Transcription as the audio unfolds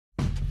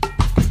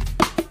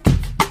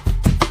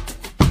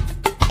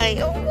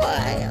oh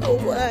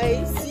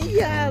why. See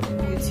how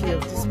beauty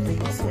of this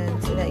place,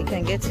 and so that you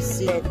can get to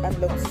see it and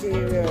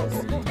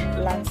luxurious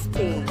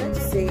landscape.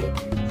 Let's say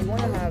you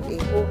want to have a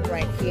home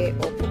right here,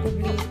 or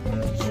probably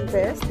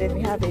first, then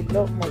we have a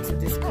lot more to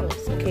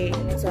discuss. Okay,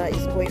 so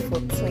it's going for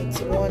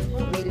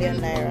 21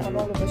 million naira on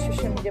all of the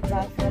social media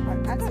platform,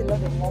 and ask a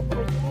lot of more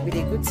with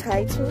a good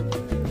title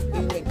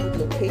in a good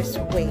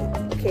location way.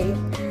 Okay,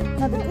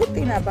 now the good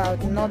thing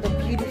about another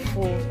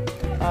beautiful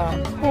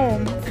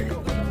home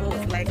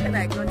was, like, when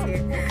I got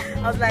here,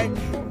 I was like,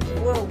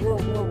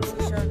 whoa,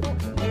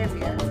 social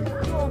area.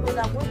 No, but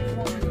I want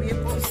to be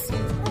able to see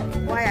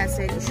why I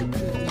said you should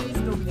please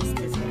don't miss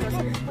this, because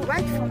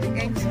right from the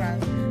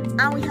entrance,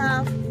 and we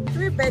have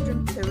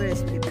 3-bedroom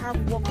terrace. We have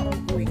work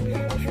ongoing.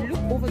 If you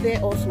look over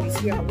there, also you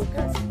see our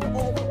workers,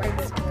 all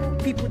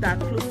right, people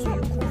that are close to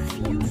you,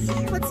 confuse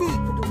you. But see,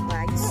 people don't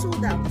buy, it's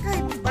sold out.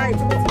 Can't even buy it.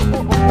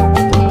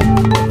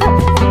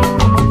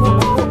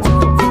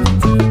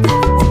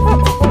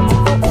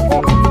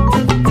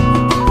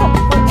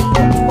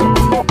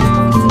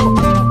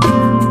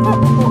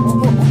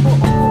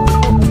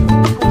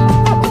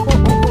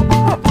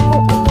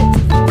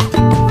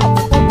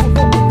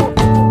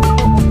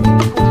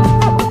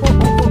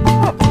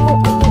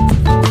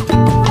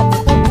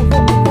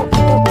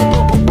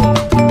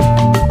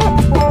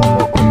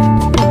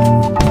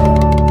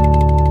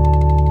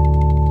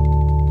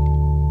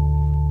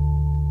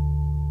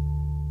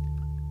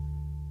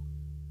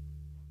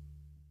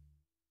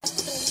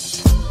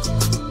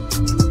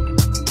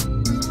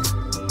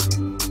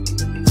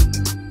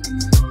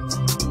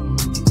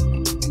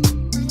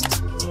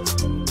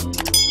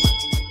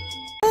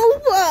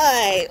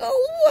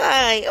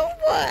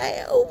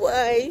 Oh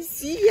why,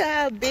 see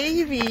ya,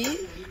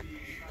 baby.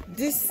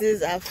 This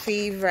is our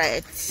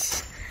favorite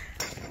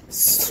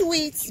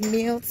sweet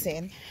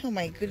Milton. Oh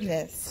my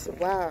goodness,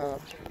 wow.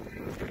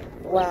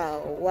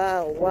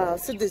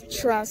 So the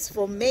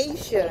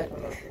transformation,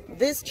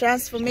 this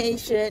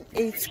transformation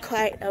is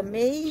quite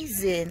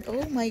amazing.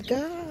 Oh my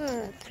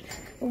god,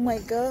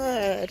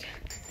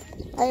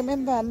 I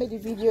remember I made a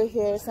video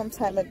here some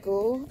time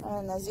ago,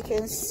 and as you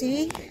can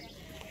see,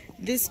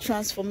 this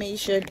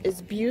transformation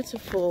is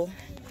beautiful.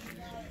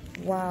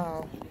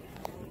 Wow,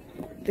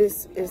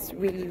 this is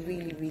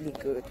really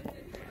good.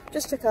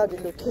 Just check out the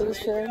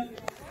location.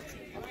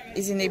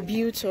 It's in a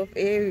built-up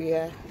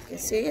area. You can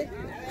see it.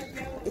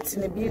 It's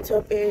in a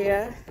built-up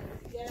area.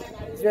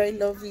 It's very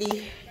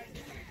lovely.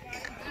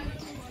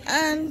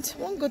 And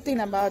one good thing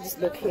about this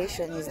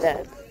location is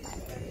that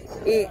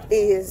it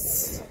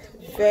is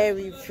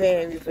very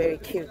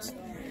cute.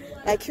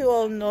 Like you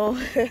all know,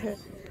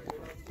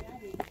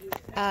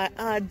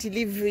 our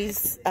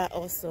deliveries are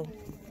awesome.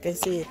 You can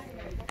see it.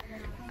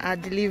 Our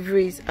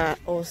deliveries are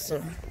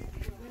awesome.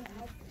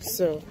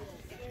 So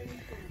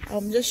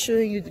I'm just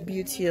showing you the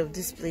beauty of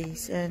this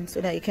place, and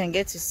so that you can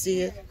get to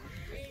see it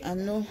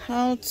and know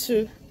how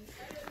to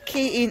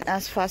key in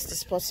as fast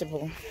as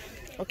possible.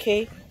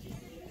 Okay,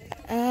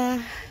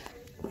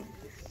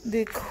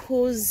 the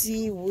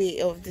cozy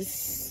way of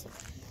this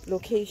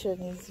location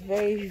is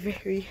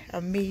very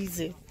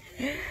amazing.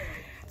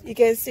 You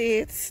can see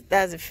it,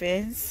 that's the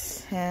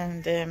fence,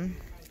 and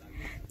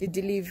the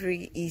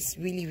delivery is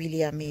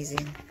really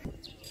amazing.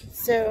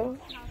 So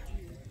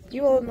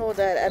you all know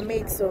that I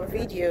made some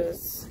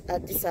videos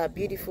at this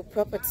beautiful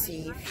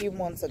property a few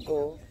months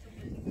ago,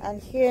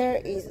 and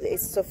here is a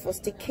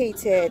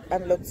sophisticated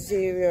and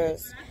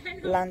luxurious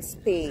land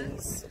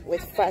space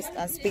with fast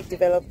and speed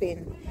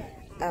developing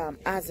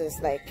houses.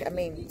 Like, I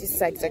mean, this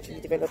site is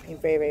actually developing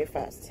very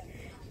fast.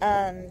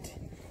 And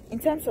in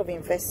terms of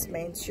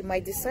investment, you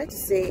might decide to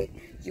say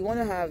you want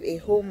to have a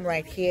home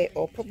right here,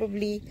 or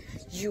probably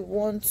you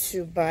want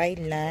to buy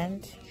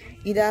land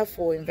either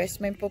for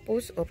investment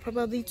purpose or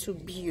probably to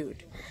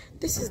build.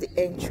 This is the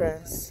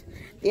entrance.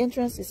 The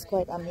entrance is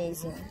quite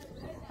amazing.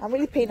 I'm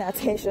really paying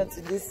attention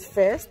to this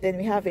first, then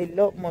we have a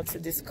lot more to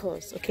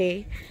discuss.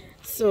 Okay,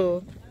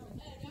 so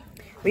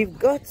we've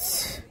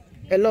got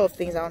a lot of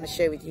things I want to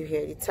share with you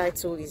here. The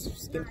title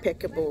is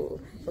impeccable.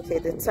 Okay,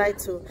 the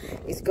title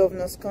is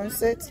Governor's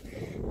Concert,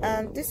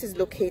 and this is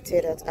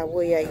located at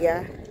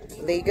Awoyaya,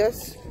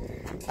 Lagos.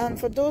 And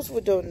for those who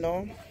don't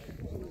know,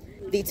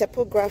 the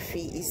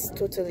topography is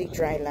totally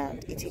dry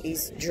land. It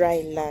is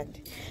dry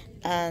land,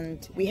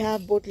 and we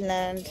have both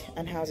land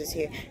and houses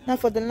here. Now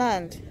for the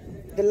land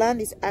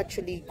is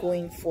actually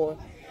going for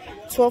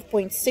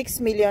 12.6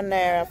 million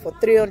naira for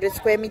 300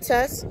 square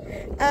meters,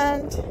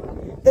 and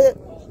the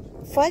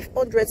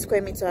 500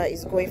 square meter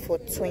is going for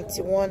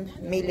 21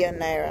 million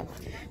naira.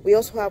 We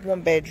also have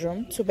 1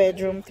 bedroom, 2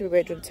 bedroom, 3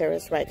 bedroom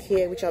terrace right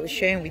here, which I'll be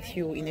sharing with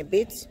you in a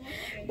bit.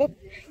 But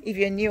if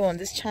you're new on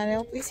this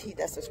channel, please hit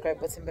that subscribe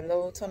button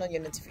below, turn on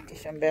your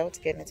notification bell to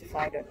get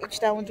notified on each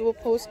time we do a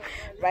post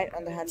right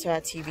on the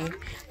Hatara TV.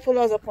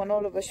 Follow us up on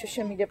all of our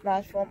social media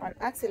platforms and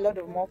ask a lot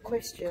of more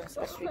questions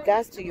as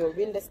regards to your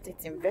real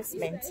estate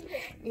investment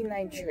in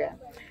Nigeria.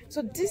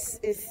 So this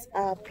is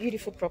a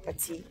beautiful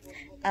property,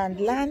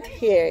 and land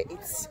here,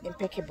 it's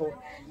impeccable.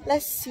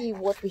 Let's see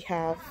what we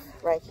have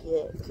right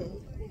here. Okay,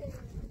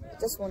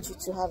 just want you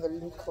to have a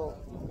look of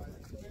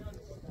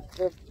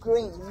the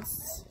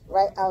greens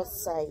right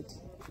outside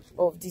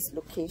of this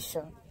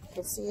location. You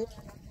can see it.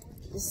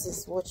 This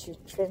is what you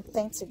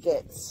tend to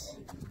get.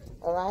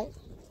 All right,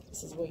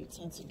 this is what you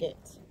tend to get,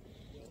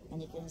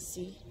 and you can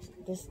see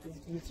this is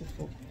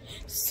beautiful.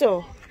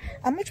 So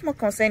I'm much more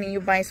concerned in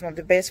you buying some of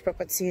the best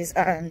properties,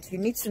 and you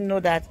need to know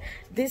that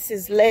this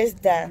is less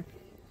than,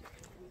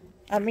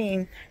 I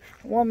mean,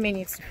 1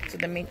 minute to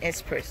the main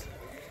express.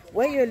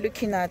 What you're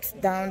looking at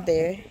down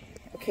there,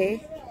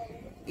 okay,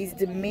 is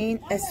the main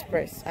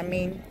express. I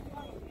mean,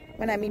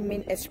 when I mean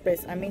main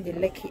express, I mean the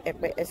Lekki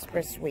Epe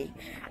Expressway.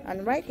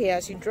 And right here,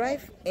 as you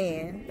drive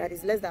in, that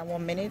is less than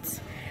 1 minute,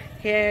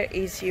 here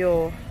is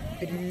your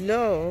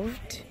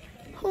beloved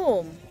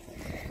home.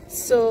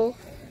 So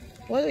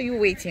what are you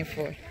waiting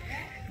for?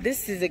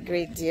 This is a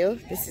great deal.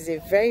 This is a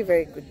very,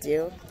 very good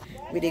deal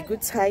with a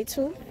good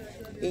title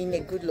in a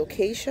good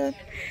location,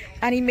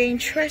 and it may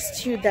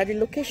interest you that the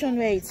location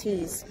where it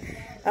is,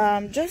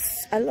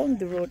 just along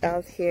the road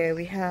out here,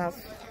 we have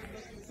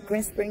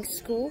Green Spring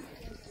School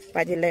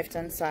by the left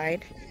hand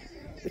side,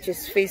 which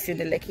is facing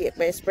the Lekki Epe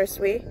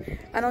Expressway,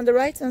 and on the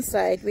right hand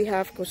side we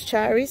have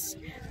Terraces,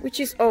 which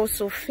is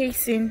also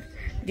facing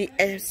the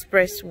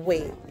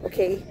expressway.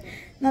 Okay,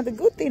 now the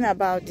good thing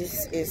about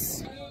this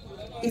is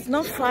it's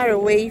not far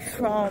away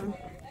from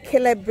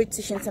Caleb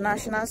British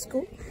International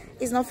School.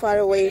 It's not far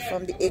away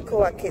from the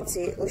Eco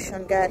Akete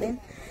Ocean Garden.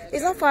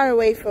 It's not far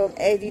away from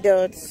Eddie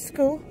Dodd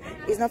School.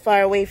 It's not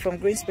far away from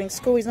Green Spring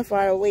School. It's not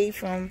far away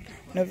from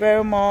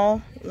Novero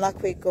Mall,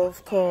 Lakwe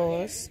Golf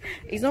Course.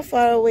 It's not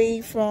far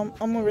away from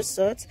Omo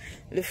Resort,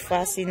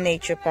 Lufasi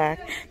Nature Park.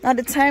 Now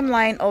the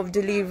timeline of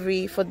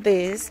delivery for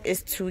this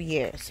is 2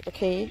 years.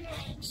 Okay,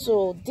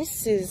 so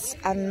this is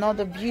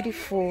another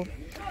beautiful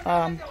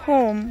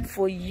home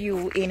for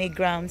you in a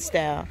ground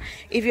style.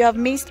 If you have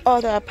missed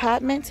other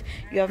apartments,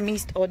 you have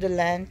missed other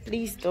land,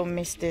 please don't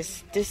miss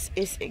this. This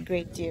is a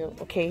great deal.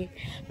 Okay,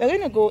 we're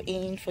going to go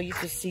in for you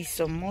to see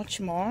so much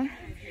more,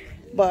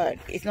 but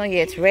it's not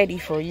yet ready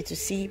for you to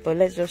see. But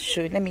let's just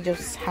show it. Let me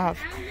just have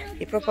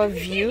a proper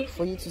view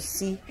for you to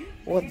see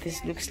what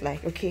this looks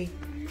like. Okay,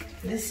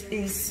 this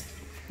is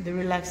the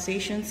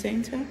relaxation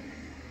center.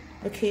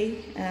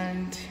 Okay,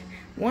 and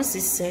once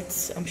it's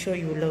set, I'm sure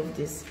you will love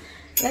this.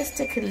 Let's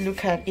take a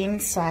look at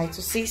inside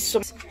to see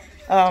some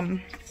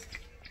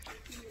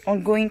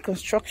ongoing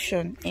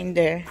construction in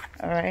there.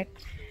 All right,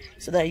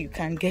 so that you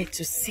can get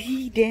to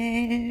see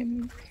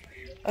them.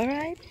 All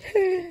right.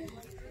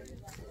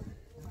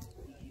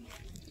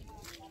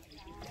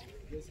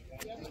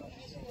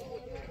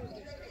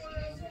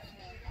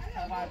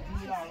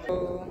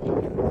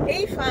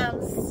 Hey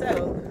fams,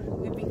 so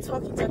we've been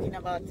talking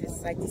about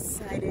this. I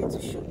decided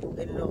to show you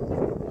a lot.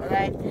 All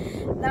right,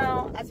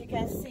 now as you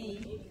can see,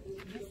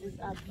 this is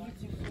a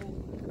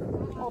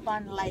beautiful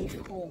urban life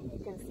home.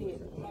 You can see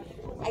it.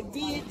 I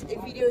did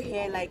a video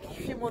here like a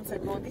few months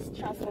ago. This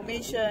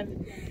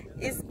transformation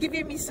is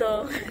giving me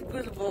some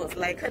goosebumps.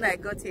 Like when I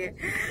got here,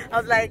 I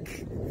was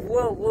like,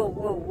 whoa, whoa,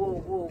 whoa, whoa,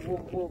 whoa, whoa,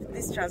 whoa.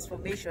 This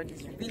transformation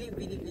is really,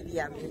 really, really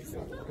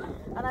amazing.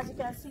 And as you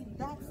can see,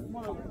 that's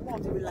more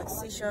of the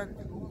relaxation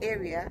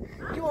area.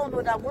 You all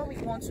know that when we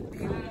want to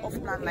build off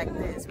plan like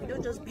this, we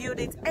don't just build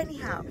it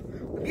anyhow.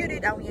 We build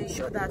it and we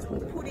ensure that we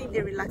put in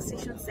the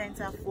relaxation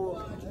center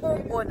for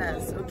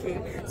homeowners. Okay,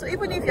 so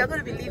even if you're going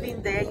to be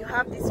living there, you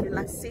have this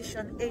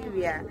relaxation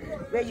area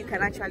where you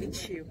can actually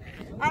chill.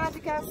 And as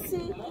you can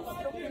see, this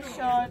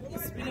location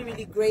is really,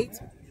 really great.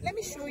 Let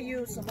me show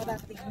you some other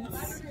things.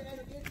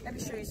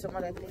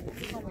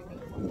 Come with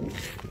me.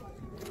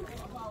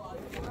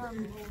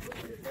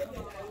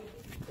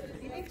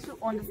 You need to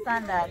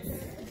understand that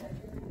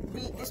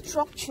the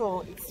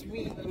structure is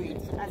really great.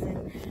 As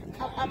in,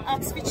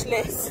 I'm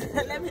speechless.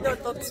 Let me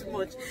not talk too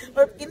much.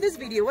 But in this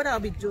video, what I'll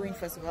be doing,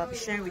 first of all, I'll be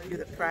sharing with you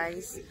the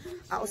price.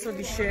 I'll also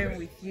be sharing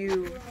with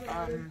you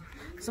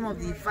some of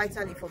the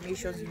vital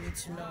information you need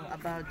to know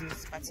about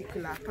this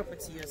particular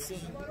property you're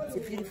seeing. It's a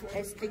beautiful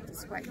estate.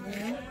 It's quite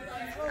new.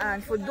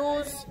 And for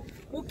those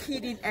who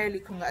keyed in early,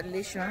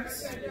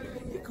 congratulations,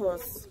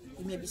 because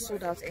it may be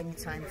sold out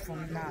anytime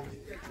from now.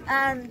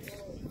 And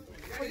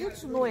for you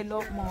to know a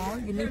lot more,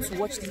 you need to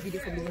watch this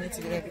video from beginning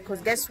to the end,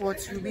 because guess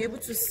what, you'll be able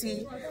to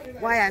see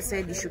why I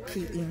said you should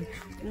key in.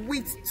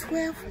 With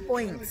 12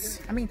 points,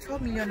 I mean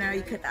 12 million naira,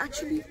 you can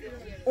actually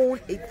own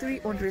a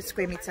 300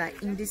 square meter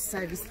in this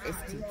service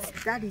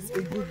estate. That is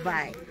a good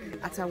buy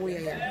at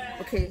Awoyaya.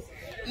 Okay,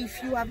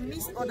 if you have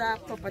missed other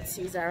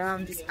properties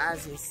around these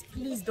houses,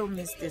 please don't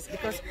miss this,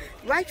 because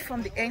right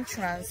from the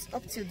entrance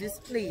up to this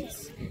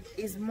place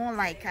is more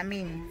like, I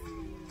mean,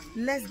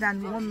 less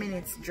than 1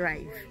 minute's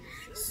drive.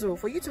 So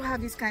for you to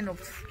have this kind of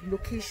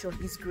location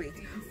is great.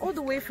 All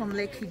the way from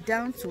Lekki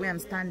down to where I'm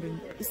standing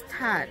is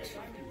hard.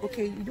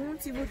 Okay, you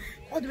don't even,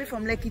 all the way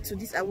from Lekki to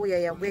this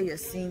Awoyaya where you're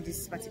seeing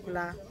this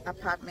particular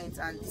apartment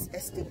and this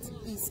estate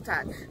is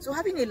start. So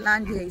having a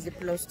land here is a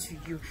plus to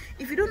you.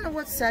 If you don't know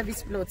what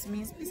service plots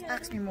means, please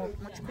ask me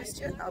much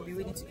questions. I'll be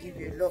willing to give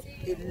you a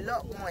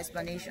lot more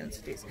explanation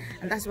to this.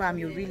 And that's why I'm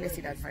your real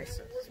estate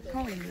advisor. So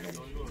come with me.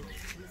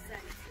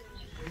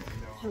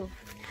 So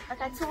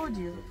like I told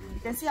you, you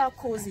can see how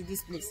cozy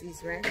this place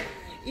is, right?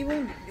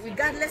 Even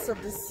regardless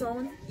of the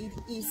sun, it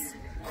is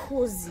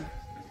cozy,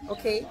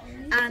 okay?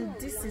 And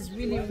this is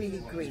really,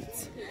 really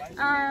great.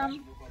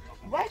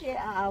 Right here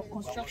are our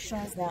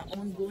constructions that are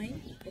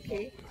ongoing,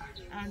 okay?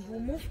 And we'll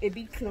move a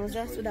bit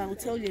closer so that I'll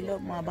tell you a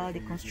lot more about the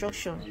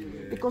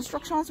construction. The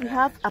constructions, we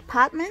have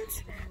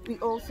apartments, we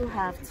also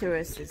have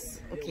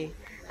terraces, okay?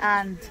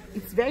 And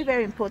it's very,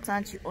 very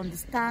important to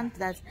understand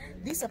that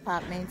these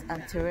apartments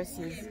and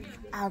terraces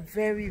are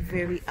very,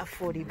 very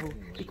affordable,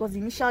 because the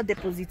initial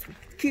deposit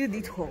killed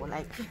it all.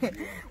 Like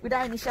with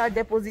that initial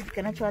deposit, you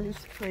can actually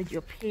spread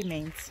your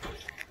payments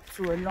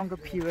to a longer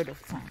period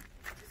of time.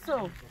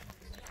 So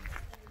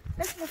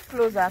let's move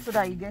closer so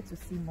that you get to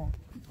see more.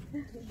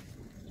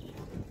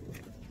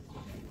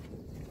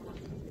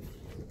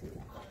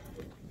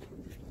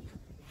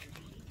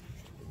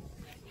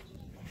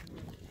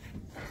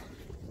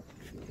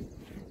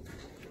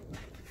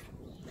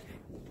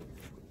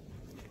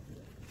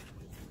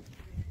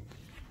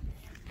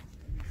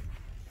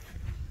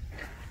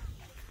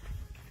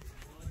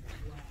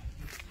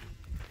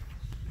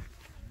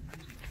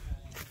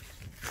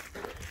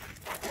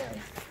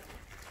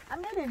 I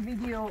made a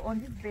video on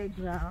this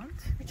background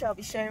which I'll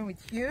be sharing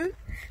with you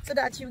so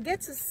that you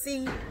get to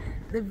see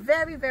the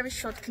very, very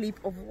short clip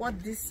of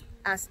what this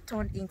has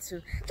turned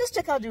into. Just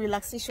check out the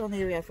relaxation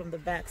area from the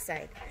back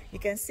side. You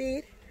can see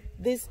it.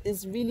 This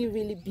is really,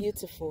 really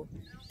beautiful.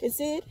 You can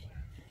see it?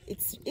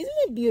 Isn't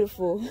it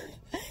beautiful?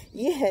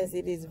 Yes,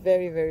 it is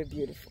very, very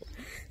beautiful.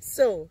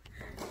 So,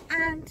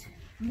 and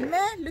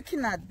man,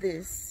 looking at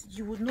this,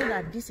 you would know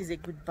that this is a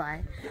good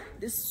buy.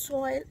 The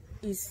soil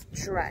is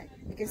dry.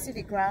 You can see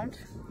the ground.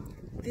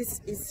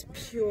 This is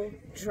pure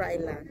dry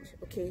land,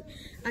 okay?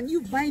 And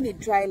you buying a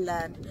dry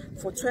land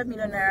for 12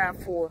 million naira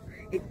for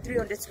a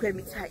 300 square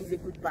meter is a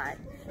good buy.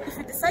 If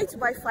you decide to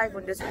buy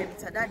 500 square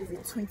meter, that is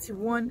a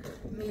 21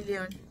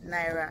 million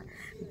naira.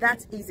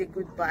 That is a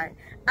good buy.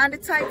 And the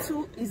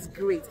title is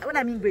great. When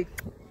I mean great,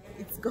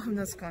 it's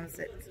governor's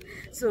concept.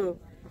 So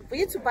for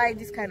you to buy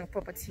this kind of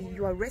property,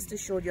 you are rest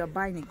assured you are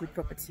buying a good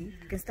property.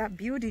 You can start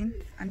building,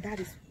 and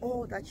that is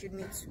all that you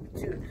need to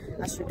do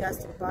as regards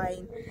to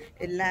buying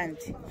a land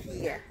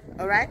here.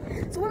 All right.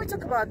 So when we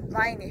talk about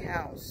buying a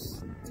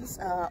house, these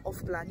are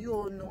off plan. You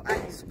all know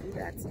Anne is good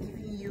at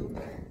giving you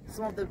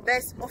some of the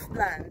best off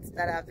plans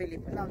that are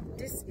available. Now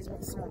this is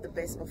some of the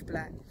best off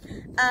plan.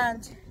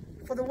 And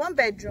for the 1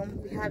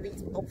 bedroom, we have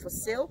it up for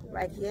sale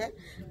right here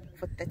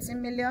for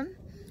 13 million.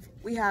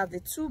 We have the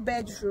 2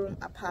 bedroom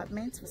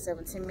apartment for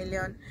 17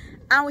 million,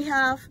 and we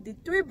have the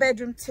 3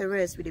 bedroom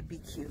terrace with a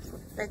BQ for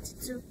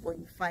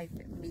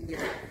 32.5 million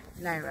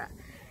naira.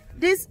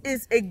 This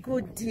is a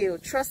good deal,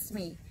 trust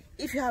me.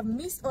 If you have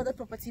missed other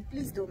property,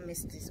 please don't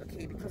miss this,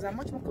 okay? Because I'm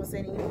much more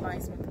concerned in you buying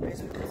some of the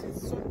best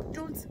properties, so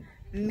don't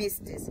miss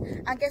this.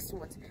 And guess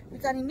what?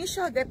 With an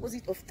initial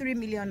deposit of 3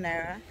 million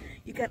naira,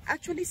 you can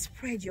actually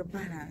spread your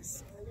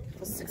balance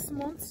for 6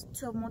 months,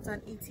 12 months,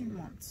 and 18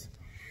 months.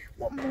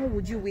 What more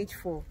would you wait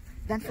for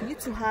than for you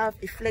to have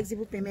a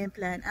flexible payment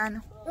plan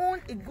and own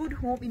a good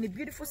home in a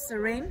beautiful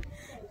serene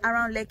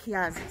around Lekki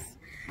Axis?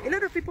 A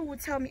lot of people will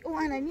tell me, oh,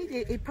 and I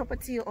need a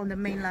property on the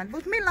mainland,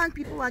 but mainland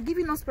people are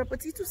giving us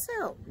property to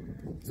sell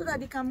so that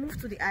they can move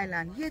to the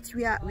island. Yet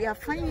we are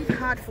finding it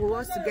hard for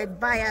us to get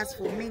buyers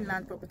for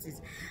mainland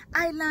properties.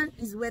 Island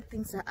is where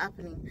things are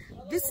happening.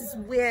 This is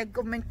where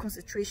government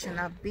concentration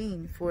have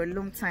been for a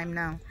long time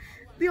now.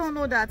 We all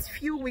know that a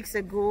few weeks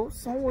ago,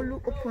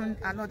 Sanwo-Olu opened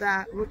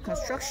another road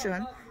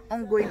construction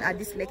ongoing at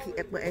this Lekki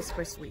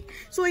Expressway.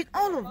 So in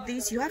all of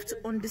this, you have to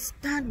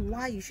understand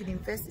why you should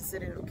invest in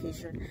certain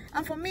location.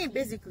 And for me,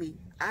 basically,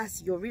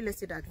 as your real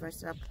estate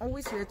advisor, I'm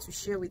always here to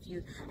share with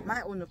you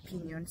my own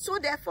opinion. So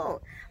therefore,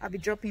 I'll be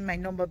dropping my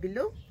number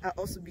below. I'll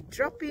also be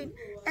dropping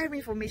every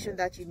information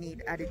that you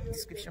need at the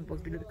description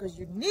box below, because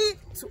you need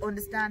to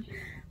understand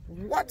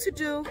what to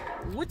do,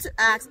 what to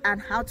ask,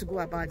 and how to go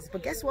about this.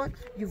 But guess what?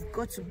 You've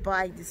got to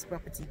buy this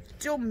property.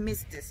 Don't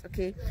miss this,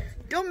 okay?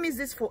 Don't miss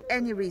this for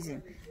any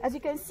reason. As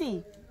you can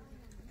see,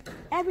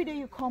 every day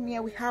you come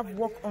here, we have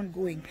work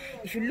ongoing.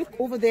 If you look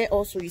over there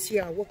also, you see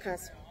our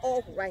workers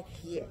all right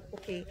here,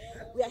 okay?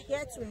 We are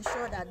here to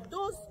ensure that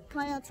those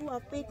clients who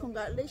have paid,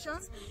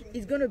 congratulations,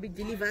 is going to be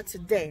delivered to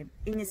them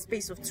in a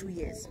space of 2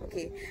 years,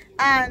 okay?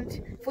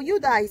 And for you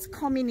that is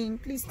coming in,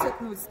 please take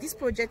notes. This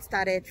project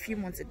started a few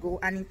months ago,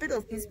 and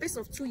in space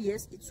of 2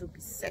 years, it will be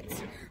set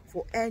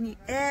for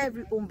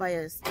every home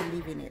buyers to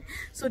live in it.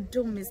 So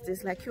don't miss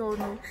this. Like you all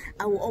know,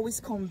 I will always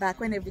come back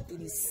when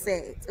everything is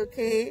set,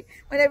 okay?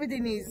 When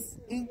everything is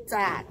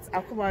intact,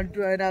 I'll come and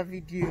do another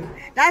video.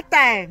 That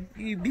time,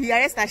 you'll be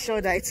rest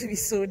assured that it will be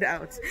sold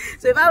out.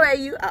 So if I were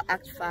you, I'll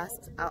act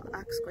fast. I'll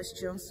ask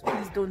questions.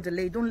 Please don't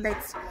delay. Don't let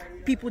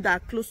people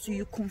that are close to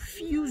you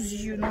confuse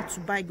you not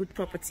to buy good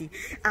property.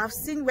 I've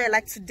seen where,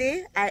 like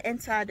today, I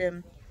entered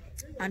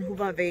an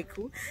Uber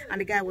vehicle,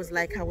 and the guy was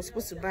like, I was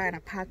supposed to buy an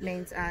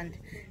apartment, and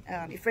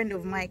a friend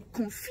of mine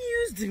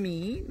confused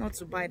me not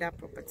to buy that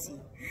property,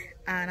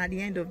 and at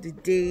the end of the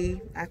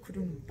day I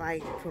couldn't buy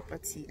the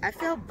property. I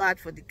felt bad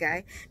for the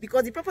guy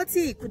because the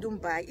property he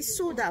couldn't buy is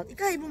sold out. He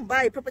can't even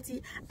buy a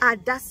property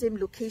at that same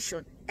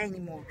location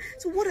anymore.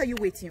 So what are you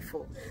waiting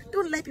for?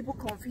 Don't let people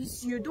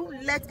confuse you.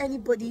 Don't let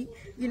anybody,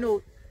 you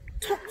know,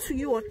 talk to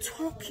you or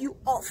talk you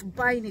off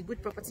buying a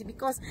good property,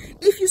 because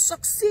if you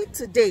succeed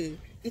today,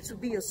 it will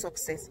be your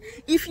success.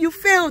 If you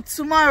fail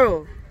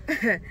tomorrow,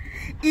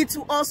 it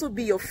will also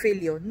be your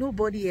failure,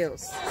 nobody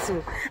else.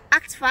 So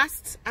act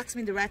fast, ask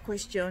me the right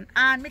question,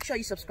 and make sure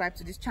you subscribe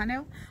to this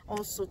channel.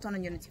 Also turn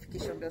on your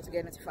notification bell to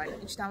get notified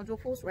of each time I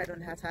post right on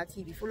the Heart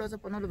TV. Follow us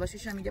up on all of our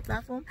social media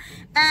platforms,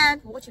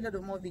 and watch a lot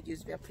of more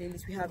videos via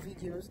playlist. We have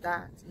videos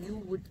that you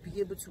would be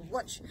able to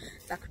watch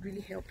that could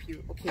really help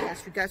you, okay,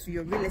 as regards to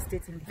your real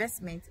estate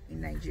investment in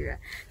Nigeria.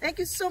 Thank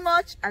you so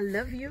much. I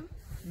love you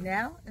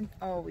now and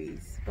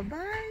always. Bye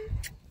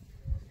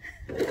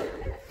bye.